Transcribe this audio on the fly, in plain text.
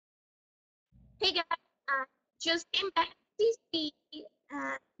Hey guys, I just came back to DC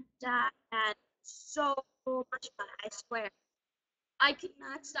and I had so much fun, I swear. I could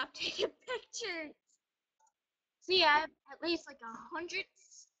not stop taking pictures. See, I have at least like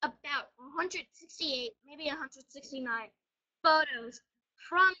about 168, maybe 169 photos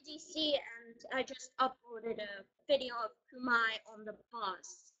from DC, and I just uploaded a video of Kumai on the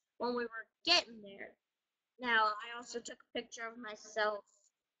bus when we were getting there. Now, I also took a picture of myself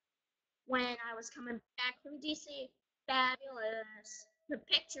when I was coming back from DC. Fabulous. The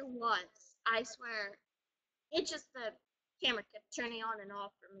picture was, I swear. It just the camera kept turning on and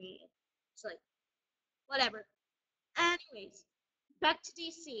off for me. It's like whatever. Anyways, back to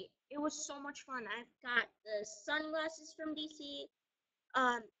DC. It was so much fun. I've got the sunglasses from DC.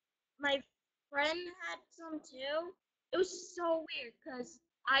 Um, my friend had some too. It was so weird because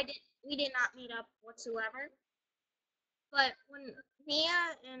we did not meet up whatsoever. But when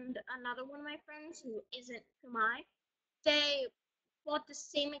Mia and another one of my friends who isn't Kumai, they bought the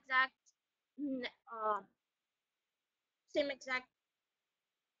same exact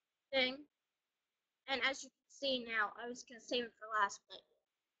thing. And as you can see now, I was gonna save it for last, but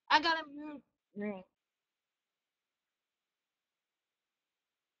I got a moon ring.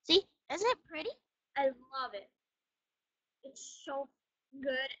 See, isn't it pretty? I love it. It's so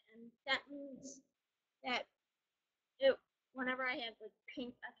good, and that means that it, whenever I have like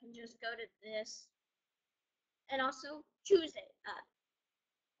pink, I can just go to this and also choose it.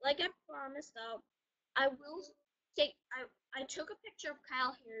 Like I promised, though, I will I took a picture of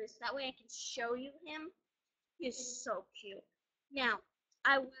Kyle Harris. That way I can show you him. He's so cute. Now,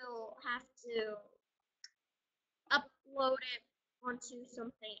 I will have to upload it onto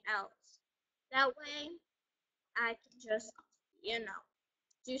something else. That way I can just,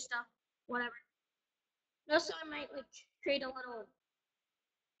 do stuff, whatever. Also, I might like create a little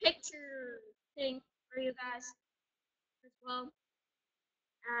picture thing for you guys as well.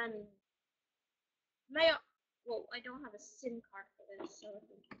 And may well, I don't have a SIM card for this, so I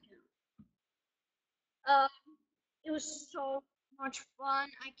think I can. It was so much fun.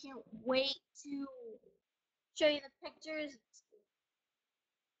 I can't wait to show you the pictures.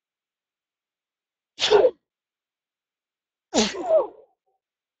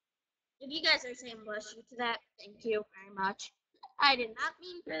 If you guys are saying bless you to that, thank you very much. I did not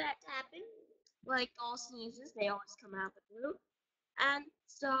mean for that to happen. Like all sneezes, they always come out the blue. And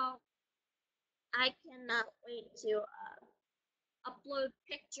so I cannot wait to upload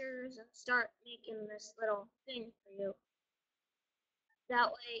pictures and start making this little thing for you. That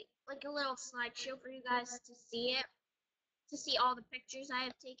way, like a little slideshow for you guys to see it, to see all the pictures I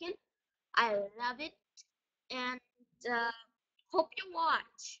have taken. I love it, and uh, hope you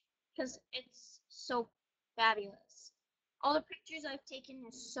watch because it's so fabulous. All the pictures I've taken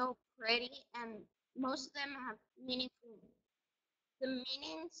is so pretty, and most of them have meaningful. The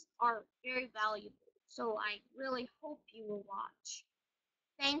meanings are very valuable, so I really hope you will watch.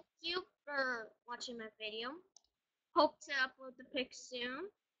 Thank you for watching my video. Hope to upload the pic soon.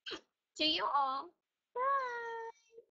 To you all,